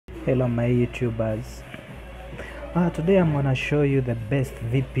Hello my YouTubers. Today I'm gonna show you the best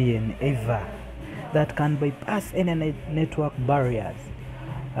VPN ever that can bypass any network barriers.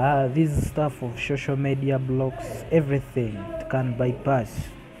 This stuff of social media blocks, everything it can bypass.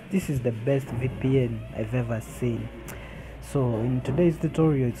 This is the best VPN I've ever seen. So in today's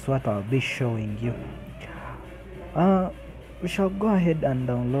tutorial, it's what I'll be showing you. We shall go ahead and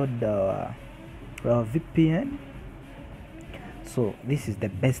download the VPN. So this is the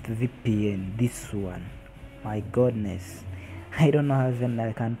best VPN, this one. My goodness, I don't know how even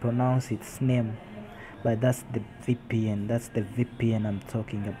I can pronounce its name, but that's the VPN. That's the VPN I'm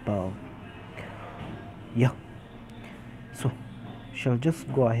talking about. Yeah, so shall just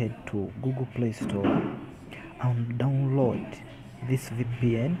go ahead to Google Play Store and download this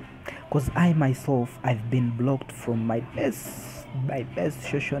VPN, because I myself, I've been blocked from my best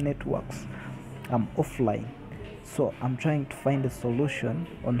social networks. I'm offline, so I'm trying to find a solution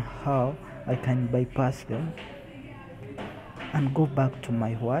on how I can bypass them and go back to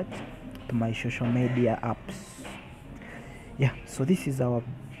my my social media apps. Yeah, so this is our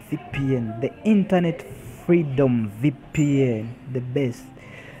VPN, the Internet Freedom VPN, the best.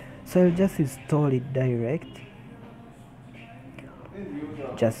 So I'll just install it direct.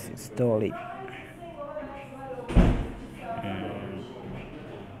 Just install it.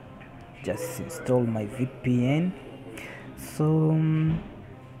 Just install my VPN. So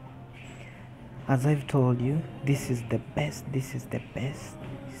as I've told you, this is the best.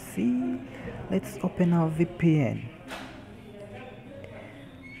 See, let's open our VPN.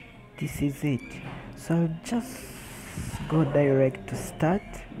 This is it. So I'll just go direct to start.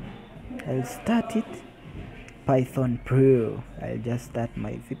 I'll start it. Python Pro. I'll just start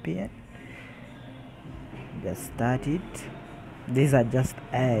my VPN. Just start it. These are just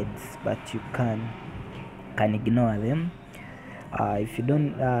ads, but you can ignore them. If you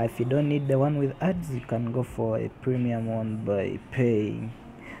don't need the one with ads, you can go for a premium one by paying.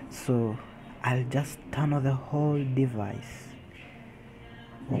 So I'll just turn on the whole device.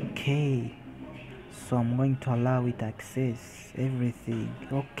 Okay, so I'm going to allow it access everything.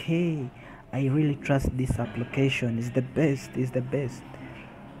 Okay, I really trust this application. It's the best. It is the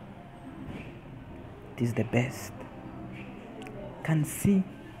best. Can see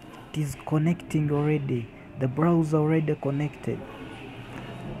it is connecting already. The browser already connected.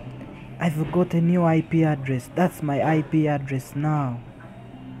 I've got a new IP address. That's my IP address now.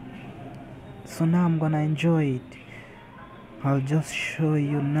 So now I'm gonna enjoy it. I'll just show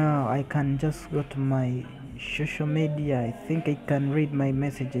you now. I can just go to my social media. I think I can read my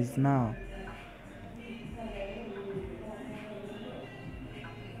messages now.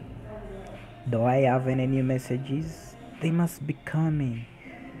 Do I have any new messages? They must be coming.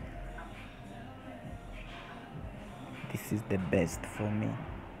 This is the best for me.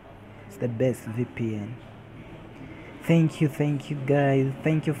 It's the best VPN. Thank you guys.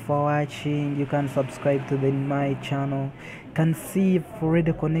 Thank you for watching. You can subscribe to my channel. You can see I've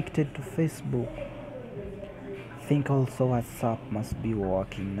already connected to Facebook. I think also WhatsApp must be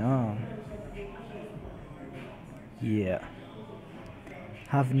working now. Yeah,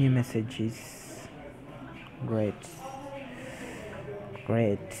 have new messages. Great.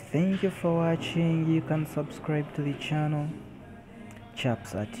 Thank you for watching. You can subscribe to the channel,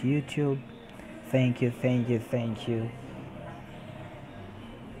 chaps at YouTube. Thank you.